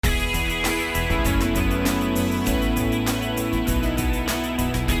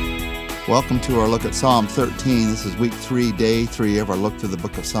Welcome to our look at Psalm 13. This is week 3, day 3 of our look through the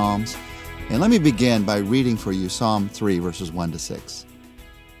book of Psalms. And let me begin by reading for you Psalm 3, verses 1 to 6.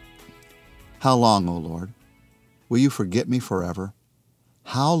 How long, O Lord, will you forget me forever?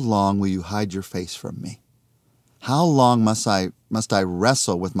 How long will you hide your face from me? How long must I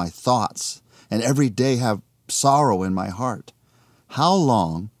wrestle with my thoughts and every day have sorrow in my heart? How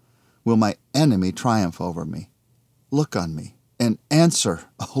long will my enemy triumph over me? Look on me and answer,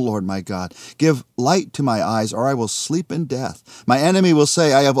 O Lord my God. Give light to my eyes, or I will sleep in death. My enemy will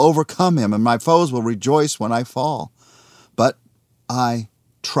say, I have overcome him, and my foes will rejoice when I fall. But I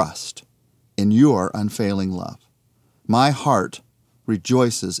trust in your unfailing love. My heart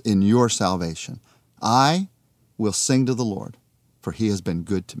rejoices in your salvation. I will sing to the Lord, for he has been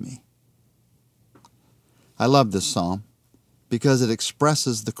good to me. I love this psalm because it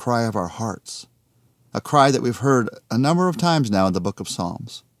expresses the cry of our hearts, a cry that we've heard a number of times now in the book of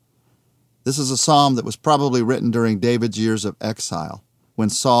Psalms. This is a psalm that was probably written during David's years of exile when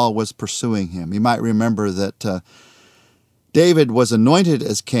Saul was pursuing him. You might remember that David was anointed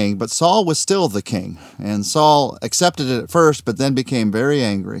as king, but Saul was still the king. And Saul accepted it at first, but then became very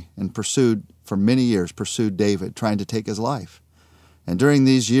angry and for many years, pursued David, trying to take his life. And during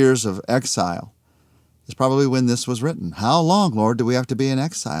these years of exile, is probably when this was written. How long, Lord, do we have to be in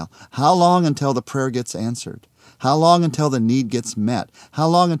exile? How long until the prayer gets answered? How long until the need gets met? How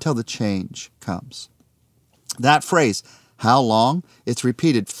long until the change comes? That phrase, how long, it's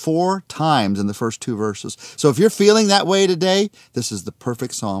repeated 4 times in the first 2 verses. So if you're feeling that way today, this is the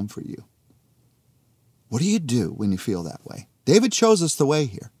perfect psalm for you. What do you do when you feel that way? David shows us the way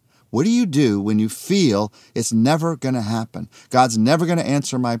here. What do you do when you feel it's never going to happen? God's never going to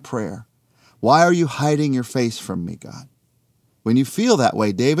answer my prayer. Why are you hiding your face from me, God? When you feel that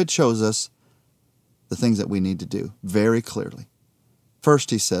way, David shows us the things that we need to do very clearly.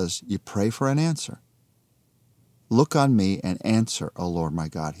 First, he says, you pray for an answer. Look on me and answer, O Lord my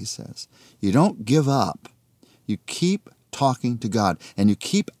God, he says. You don't give up. You keep talking to God, and you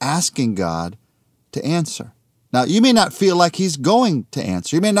keep asking God to answer. Now, you may not feel like he's going to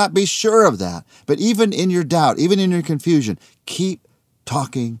answer. You may not be sure of that. But even in your doubt, even in your confusion, keep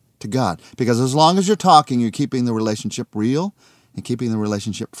talking to God. Because as long as you're talking, you're keeping the relationship real and keeping the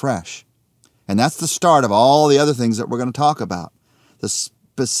relationship fresh. And that's the start of all the other things that we're going to talk about. The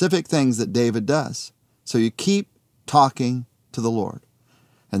specific things that David does. So you keep talking to the Lord.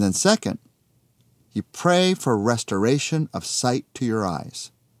 And then second, you pray for restoration of sight to your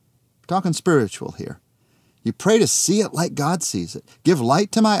eyes. We're talking spiritual here. You pray to see it like God sees it. Give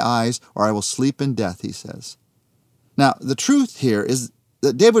light to my eyes, or I will sleep in death, he says. Now, the truth here is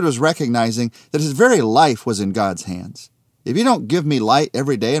that David was recognizing that his very life was in God's hands. If you don't give me light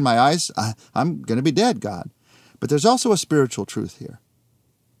every day in my eyes, I'm going to be dead, God. But there's also a spiritual truth here.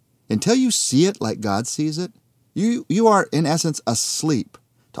 Until you see it like God sees it, you are, in essence, asleep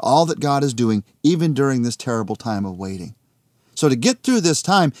to all that God is doing, even during this terrible time of waiting. So to get through this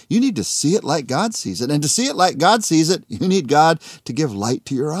time, you need to see it like God sees it. And to see it like God sees it, you need God to give light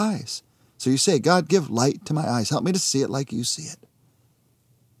to your eyes. So you say, God, give light to my eyes. Help me to see it like you see it.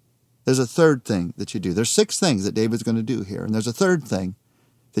 There's a third thing that you do. There's 6 things that David's going to do here. And there's a third thing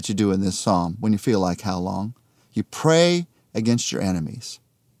that you do in this psalm when you feel like how long. You pray against your enemies.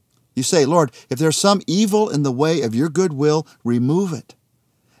 You say, Lord, if there's some evil in the way of your goodwill, remove it.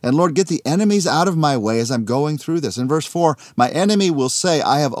 And Lord, get the enemies out of my way as I'm going through this. In verse 4, my enemy will say,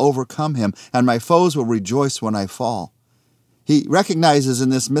 I have overcome him, and my foes will rejoice when I fall. He recognizes in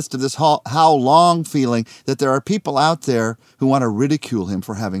this midst of this how long feeling that there are people out there who want to ridicule him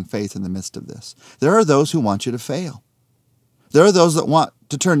for having faith in the midst of this. There are those who want you to fail. There are those that want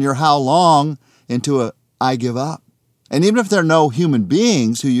to turn your how long into a I give up. And even if there are no human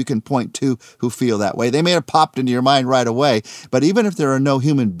beings who you can point to who feel that way, they may have popped into your mind right away, but even if there are no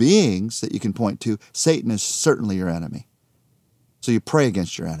human beings that you can point to, Satan is certainly your enemy. So you pray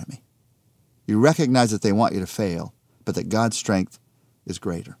against your enemy. You recognize that they want you to fail, but that God's strength is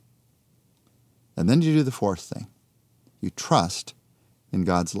greater. And then you do the fourth thing. You trust in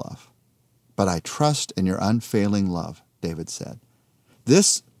God's love. But I trust in your unfailing love, David said.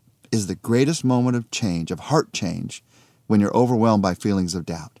 This is the greatest moment of change, of heart change, when you're overwhelmed by feelings of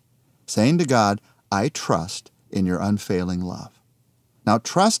doubt. Saying to God, I trust in your unfailing love. Now,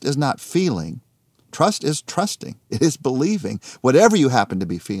 trust is not feeling. Trust is trusting. It is believing, whatever you happen to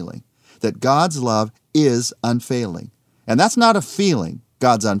be feeling, that God's love is unfailing. And that's not a feeling,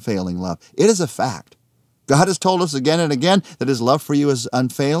 God's unfailing love. It is a fact. God has told us again and again that his love for you is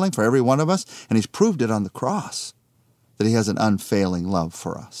unfailing for every one of us, and he's proved it on the cross, that he has an unfailing love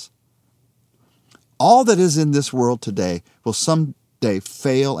for us. All that is in this world today will day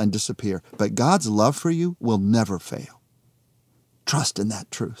fail and disappear. But God's love for you will never fail. Trust in that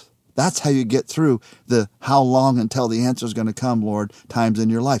truth. That's how you get through the how long until the answer is going to come, Lord, times in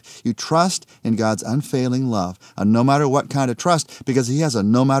your life. You trust in God's unfailing love, a no matter what kind of trust, because He has a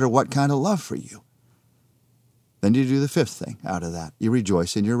no matter what kind of love for you. Then you do the fifth thing out of that. You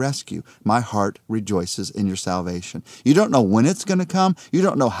rejoice in your rescue. My heart rejoices in your salvation. You don't know when it's going to come. You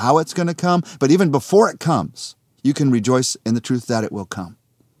don't know how it's going to come. But even before it comes, you can rejoice in the truth that it will come.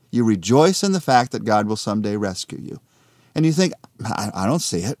 You rejoice in the fact that God will someday rescue you. And you think, I don't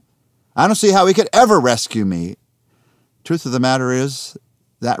see it. I don't see how He could ever rescue me. Truth of the matter is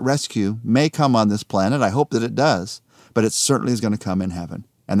that rescue may come on this planet. I hope that it does. But it certainly is going to come in heaven.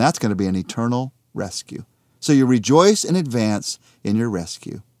 And that's going to be an eternal rescue. So you rejoice in advance in your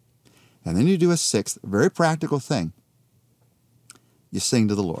rescue. And then you do a sixth, very practical thing. You sing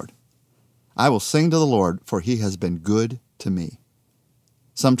to the Lord. I will sing to the Lord, for He has been good to me.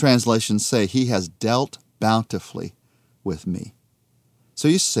 Some translations say He has dealt bountifully with me. So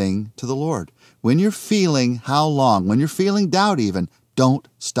you sing to the Lord. When you're feeling how long, when you're feeling doubt even, don't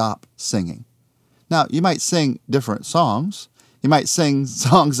stop singing. Now, you might sing different songs. You might sing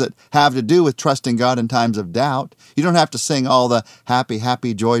songs that have to do with trusting God in times of doubt. You don't have to sing all the happy,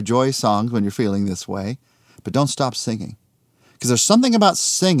 happy, joy, joy songs when you're feeling this way. But don't stop singing. Because there's something about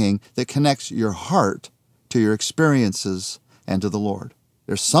singing that connects your heart to your experiences and to the Lord.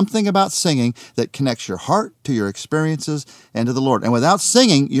 There's something about singing that connects your heart to your experiences and to the Lord. And without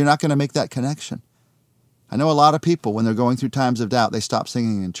singing, you're not going to make that connection. I know a lot of people, when they're going through times of doubt, they stop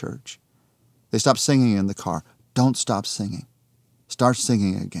singing in church. They stop singing in the car. Don't stop singing. Start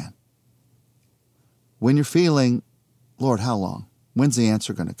singing again. When you're feeling, Lord, how long? When's the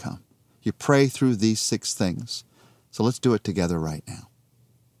answer going to come? You pray through these 6 things. So let's do it together right now.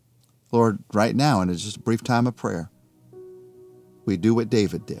 Lord, right now, in just a brief time of prayer, we do what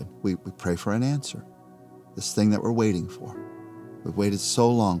David did. We pray for an answer. This thing that we're waiting for. We've waited so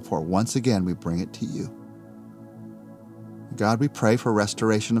long for. Once again, we bring it to you. God, we pray for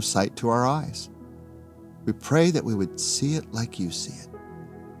restoration of sight to our eyes. We pray that we would see it like you see it.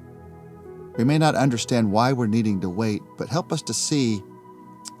 We may not understand why we're needing to wait, but help us to see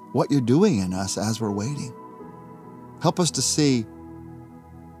what you're doing in us as we're waiting. Help us to see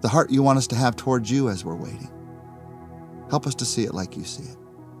the heart you want us to have towards you as we're waiting. Help us to see it like you see it.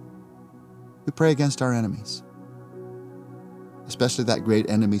 We pray against our enemies, especially that great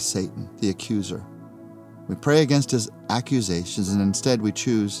enemy, Satan, the accuser. We pray against his accusations, and instead we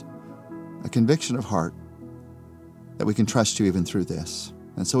choose a conviction of heart that we can trust you even through this.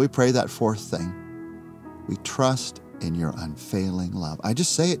 And so we pray that 4th thing. We trust in your unfailing love. I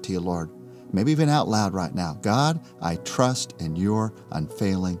just say it to you, Lord, maybe even out loud right now. God, I trust in your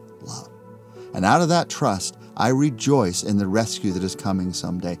unfailing love. And out of that trust, I rejoice in the rescue that is coming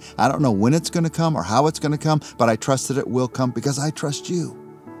someday. I don't know when it's going to come or how it's going to come, but I trust that it will come because I trust you.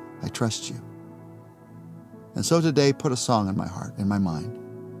 I trust you. And so today, put a song in my heart, in my mind.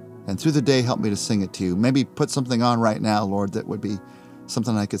 And through the day, help me to sing it to you. Maybe put something on right now, Lord, that would be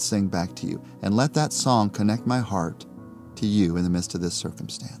something I could sing back to you. And let that song connect my heart to you in the midst of this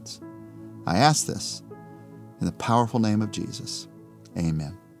circumstance. I ask this in the powerful name of Jesus.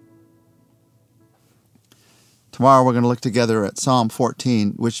 Amen. Tomorrow we're going to look together at Psalm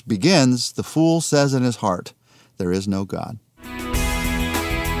 14, which begins, "The fool says in his heart, there is no God."